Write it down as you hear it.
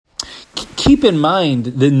keep in mind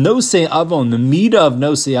the nosei avon, the midah of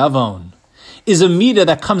nosei avon, is a midah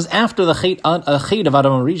that comes after the chet of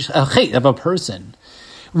Adam, a chet of a person.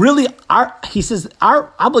 Really, he says,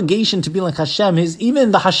 our obligation to be like Hashem is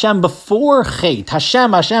even the Hashem before chet.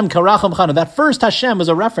 Hashem, karacham chana. That first Hashem was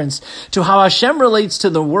a reference to how Hashem relates to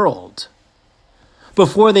the world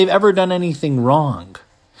before they've ever done anything wrong.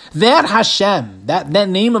 That Hashem, that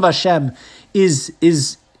name of Hashem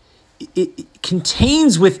it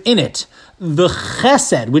contains within it the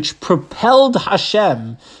chesed which propelled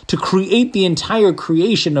Hashem to create the entire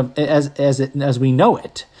creation of as we know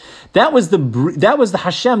it. That was the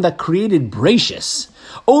Hashem that created Bereshis.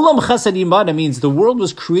 Olam Chesed Yimada means the world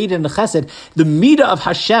was created in the Chesed. The midah of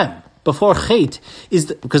Hashem before Chet is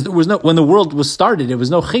because there was when the world was started, there was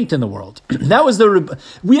no Chet in the world.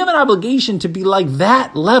 We have an obligation to be like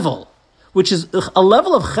that level, which is a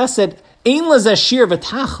level of Chesed. Ein lazashir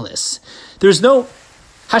v'tachlis. There's no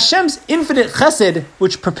Hashem's infinite Chesed,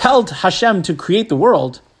 which propelled Hashem to create the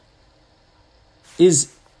world. We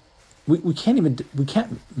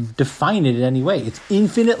can't define it in any way. It's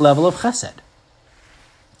infinite level of Chesed,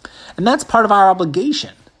 and that's part of our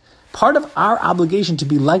obligation. Part of our obligation to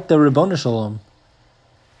be like the Ribono Shalom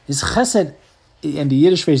is Chesed, and the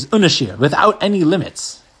Yiddish phrase unashir, without any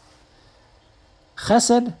limits.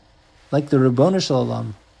 Chesed, like the Ribono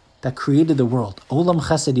Shalom that created the world. Olam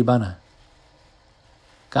Chesed Yibana.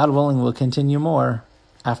 God willing, we'll continue more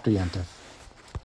after Yom Tov.